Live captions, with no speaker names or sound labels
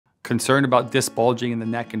Concerned about disc bulging in the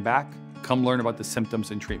neck and back? Come learn about the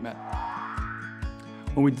symptoms and treatment.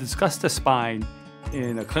 When we discuss the spine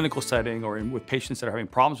in a clinical setting or with patients that are having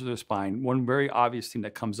problems with their spine, one very obvious thing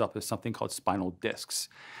that comes up is something called spinal discs.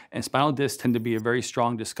 And spinal discs tend to be a very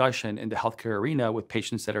strong discussion in the healthcare arena with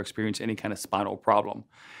patients that are experiencing any kind of spinal problem.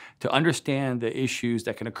 To understand the issues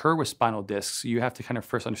that can occur with spinal discs, you have to kind of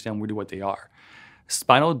first understand really what they are.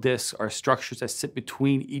 Spinal discs are structures that sit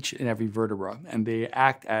between each and every vertebra, and they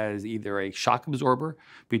act as either a shock absorber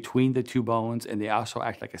between the two bones, and they also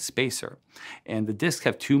act like a spacer. And the discs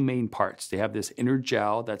have two main parts. They have this inner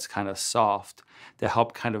gel that's kind of soft to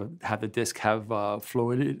help kind of have the disc have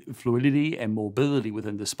fluidity and mobility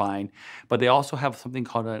within the spine, but they also have something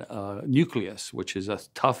called a nucleus, which is a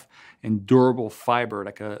tough and durable fiber,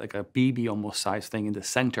 like a BB almost size thing in the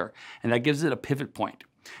center, and that gives it a pivot point.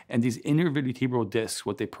 And these intervertebral discs,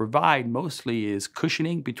 what they provide mostly is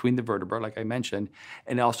cushioning between the vertebra, like I mentioned,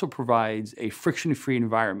 and it also provides a friction-free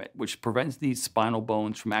environment, which prevents these spinal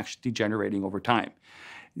bones from actually degenerating over time.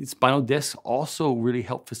 Spinal discs also really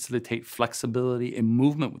help facilitate flexibility and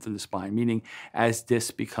movement within the spine, meaning as discs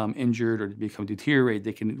become injured or become deteriorated,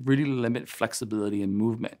 they can really limit flexibility and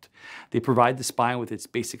movement. They provide the spine with its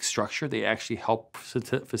basic structure. They actually help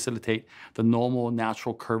facilitate the normal,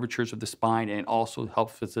 natural curvatures of the spine and also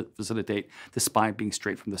help facilitate the spine being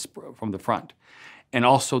straight from the front. And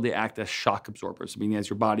also they act as shock absorbers, meaning as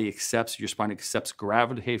your spine accepts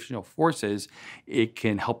gravitational forces, it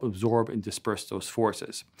can help absorb and disperse those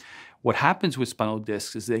forces. What happens with spinal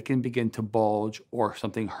discs is they can begin to bulge or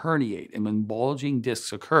something herniate. And when bulging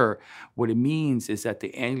discs occur, what it means is that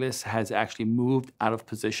the annulus has actually moved out of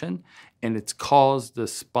position, and it's caused the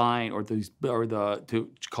spine to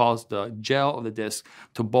cause the gel of the disc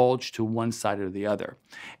to bulge to one side or the other.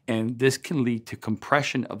 And this can lead to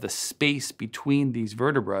compression of the space between these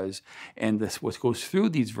vertebras, and what goes through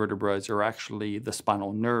these vertebras are actually the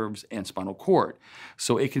spinal nerves and spinal cord.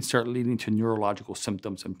 So it can start leading to neurological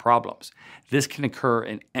symptoms and problems. This can occur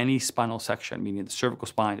in any spinal section, meaning the cervical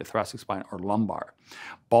spine, the thoracic spine, or lumbar.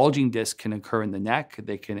 Bulging discs can occur in the neck.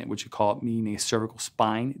 They can, what you call it, meaning a cervical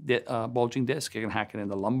spine bulging disc. It can happen in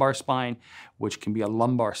the lumbar spine, which can be a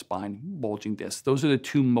lumbar spine bulging disc. Those are the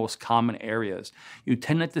two most common areas. You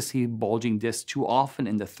tend not to see bulging discs too often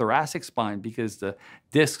in the thoracic spine because the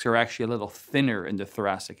discs are actually a little thinner in the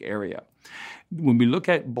thoracic area. When we look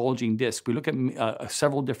at bulging discs, we look at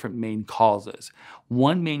several different main causes.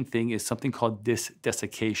 One main thing is something called disc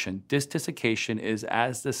desiccation. Disc desiccation is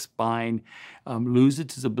as the spine loses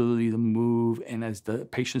its ability to move, and as the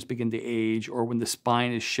patients begin to age, or when the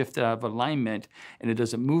spine is shifted out of alignment and it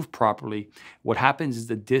doesn't move properly, what happens is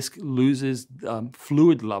the disc loses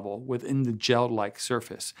fluid level within the gel-like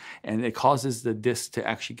surface, and it causes the disc to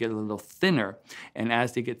actually get a little thinner. And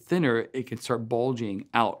as they get thinner, it can start bulging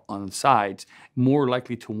out on the sides, more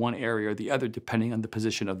likely to one area or the other, depending on the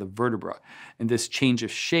position of the vertebra. And this change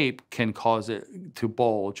of shape can cause it to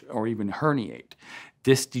bulge or even herniate.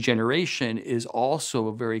 Disc degeneration is also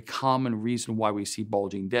a very common reason why we see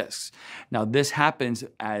bulging discs. Now, this happens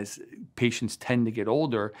as patients tend to get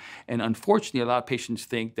older, and unfortunately, a lot of patients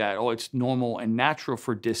think that, oh, it's normal and natural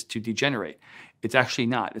for discs to degenerate. It's actually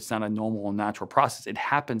not. It's not a normal and natural process. It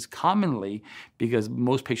happens commonly because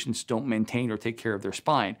most patients don't maintain or take care of their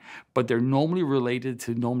spine, but they're normally related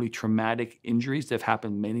to traumatic injuries that have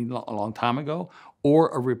happened a long time ago, or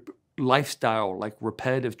a lifestyle like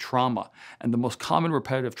repetitive trauma. And the most common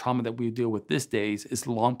repetitive trauma that we deal with these days is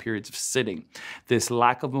long periods of sitting. This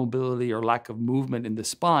lack of mobility or lack of movement in the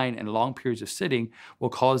spine and long periods of sitting will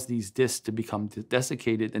cause these discs to become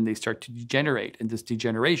desiccated, and they start to degenerate. And this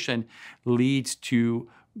degeneration leads to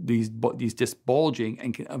these discs bulging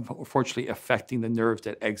and can unfortunately affecting the nerves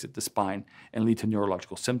that exit the spine and lead to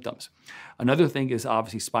neurological symptoms. Another thing is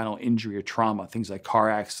obviously spinal injury or trauma, things like car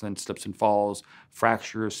accidents, slips and falls,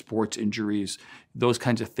 fractures, sports injuries. Those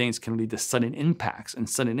kinds of things can lead to sudden impacts, and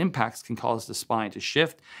sudden impacts can cause the spine to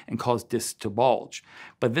shift and cause discs to bulge.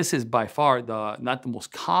 But this is by far not the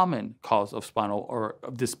most common cause of spinal or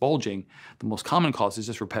of disc bulging. The most common cause is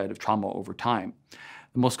just repetitive trauma over time.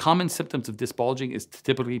 The most common symptoms of disc bulging is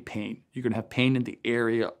typically pain. You're going to have pain in the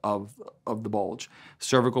area of the bulge.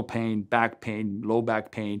 Cervical pain, back pain, low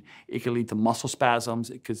back pain. It can lead to muscle spasms,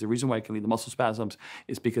 because the reason why it can lead to muscle spasms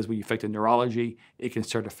is because when you affect the neurology, it can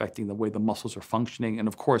start affecting the way the muscles are functioning. And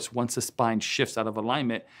of course, once the spine shifts out of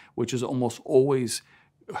alignment, which is almost always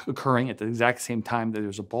occurring at the exact same time that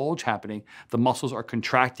there's a bulge happening, the muscles are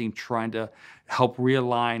contracting, trying to help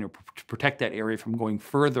realign or protect that area from going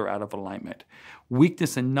further out of alignment.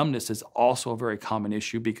 Weakness and numbness is also a very common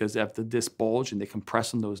issue because if the disc bulge and they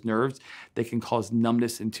compress on those nerves, they can cause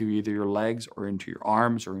numbness into either your legs or into your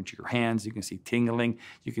arms or into your hands. You can see tingling.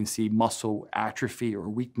 You can see muscle atrophy or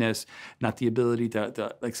weakness, not the ability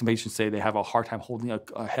to like some patients say they have a hard time holding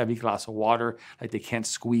a heavy glass of water, like they can't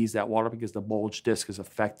squeeze that water because the bulge disc is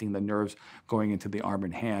affecting the nerves going into the arm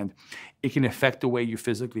and hand. It can affect the way you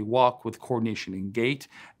physically walk with coordination and gait.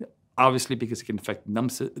 Obviously, because it can affect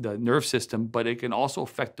the nerve system, but it can also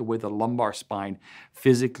affect the way the lumbar spine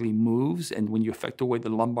physically moves. And when you affect the way the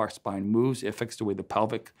lumbar spine moves, it affects the way the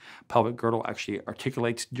pelvic girdle actually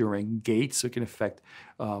articulates during gait. So it can affect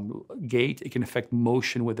gait. It can affect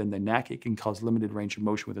motion within the neck. It can cause limited range of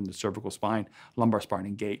motion within the cervical spine, lumbar spine,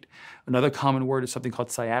 and gait. Another common word is something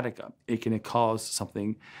called sciatica. It can cause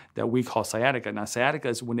something that we call sciatica. Now, sciatica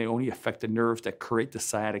is when they only affect the nerves that create the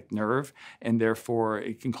sciatic nerve, and therefore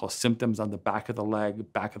it can cause symptoms on the back of the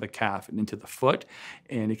leg, back of the calf, and into the foot.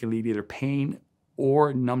 And it can lead either pain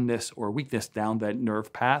or numbness or weakness down that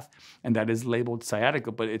nerve path. And that is labeled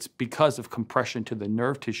sciatica, but it's because of compression to the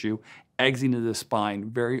nerve tissue exiting into the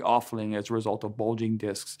spine very often as a result of bulging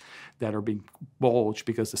discs that are being bulged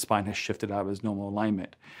because the spine has shifted out of its normal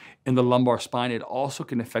alignment. In the lumbar spine, it also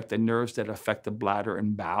can affect the nerves that affect the bladder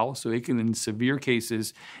and bowel. So it can, in severe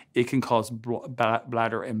cases, it can cause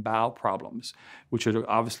bladder and bowel problems, which are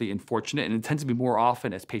obviously unfortunate. And it tends to be more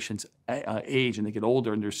often as patients age and they get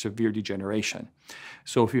older and there's severe degeneration.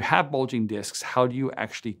 So if you have bulging discs, how do you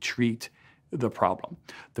actually treat the problem?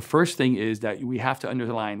 The first thing is that we have to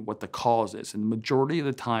underline what the cause is. And the majority of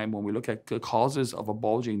the time when we look at the causes of a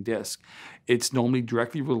bulging disc, it's normally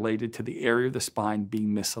directly related to the area of the spine being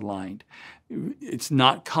misaligned. It's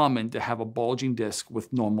not common to have a bulging disc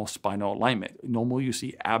with normal spinal alignment. Normally you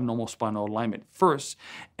see abnormal spinal alignment first,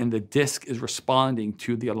 and the disc is responding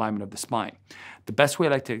to the alignment of the spine. The best way I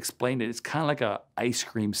like to explain it is kind of like an ice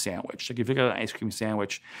cream sandwich. Like if you look at an ice cream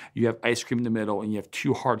sandwich, you have ice cream in the middle and you have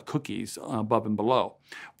two hard cookies above and below.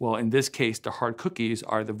 Well, in this case, the hard cookies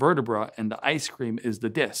are the vertebra and the ice cream is the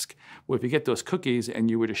disc. Well, if you get those cookies and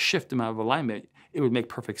you were to shift them out of alignment, it would make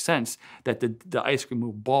perfect sense that the ice cream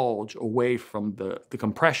will bulge away from the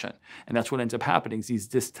compression. And that's what ends up happening is these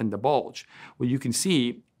discs tend to bulge. Well, you can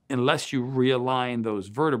see unless you realign those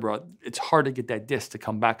vertebrae, it's hard to get that disc to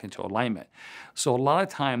come back into alignment. So a lot of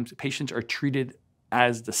times patients are treated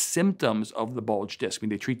as the symptoms of the bulge disc. I mean,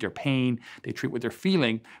 they treat their pain, they treat what they're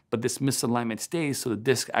feeling, but this misalignment stays, so the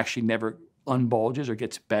disc actually never unbulges or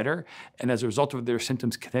gets better, and as a result of their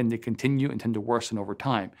symptoms tend to continue and tend to worsen over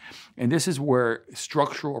time. And this is where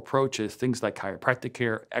structural approaches, things like chiropractic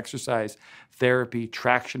care, exercise, therapy,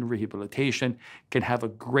 traction, rehabilitation, can have a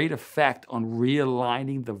great effect on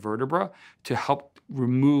realigning the vertebra to help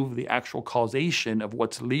remove the actual causation of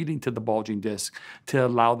what's leading to the bulging disc to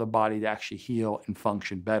allow the body to actually heal and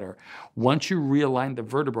function better. Once you realign the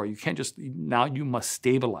vertebra, you can't just, now you must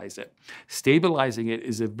stabilize it. Stabilizing it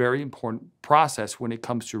is a very important process when it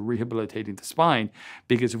comes to rehabilitating the spine,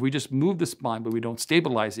 because if we just move the spine but we don't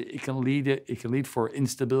stabilize it, it can lead for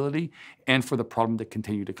instability and for the problem to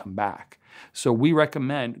continue to come back. So we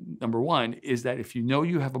recommend, number one, is that if you know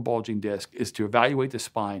you have a bulging disc, is to evaluate the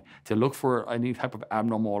spine, to look for any type of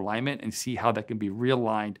abnormal alignment and see how that can be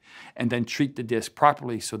realigned, and then treat the disc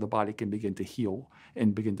properly so the body can begin to heal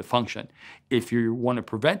and begin to function. If you want to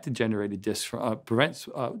prevent degenerated disc,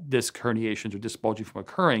 disc herniations or disc bulging from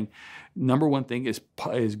occurring, number one thing is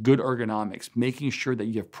good ergonomics, making sure that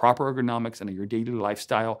you have proper ergonomics in your daily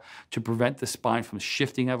lifestyle to prevent the spine from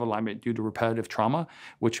shifting out of alignment due to repetitive trauma,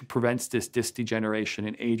 which prevents this disc degeneration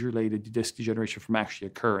and age-related disc degeneration from actually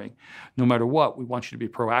occurring. No matter what, we want you to be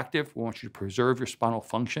proactive. We want you to preserve your spinal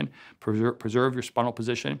function, preserve your spinal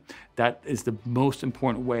position. That is the most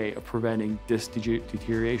important way of preventing disc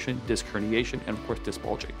deterioration, disc herniation, and of course, disc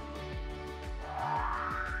bulging.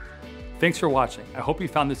 Thanks for watching. I hope you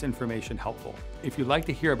found this information helpful. If you'd like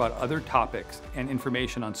to hear about other topics and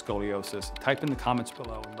information on scoliosis, type in the comments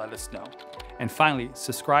below and let us know. And finally,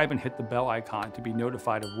 subscribe and hit the bell icon to be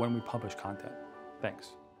notified of when we publish content. Thanks.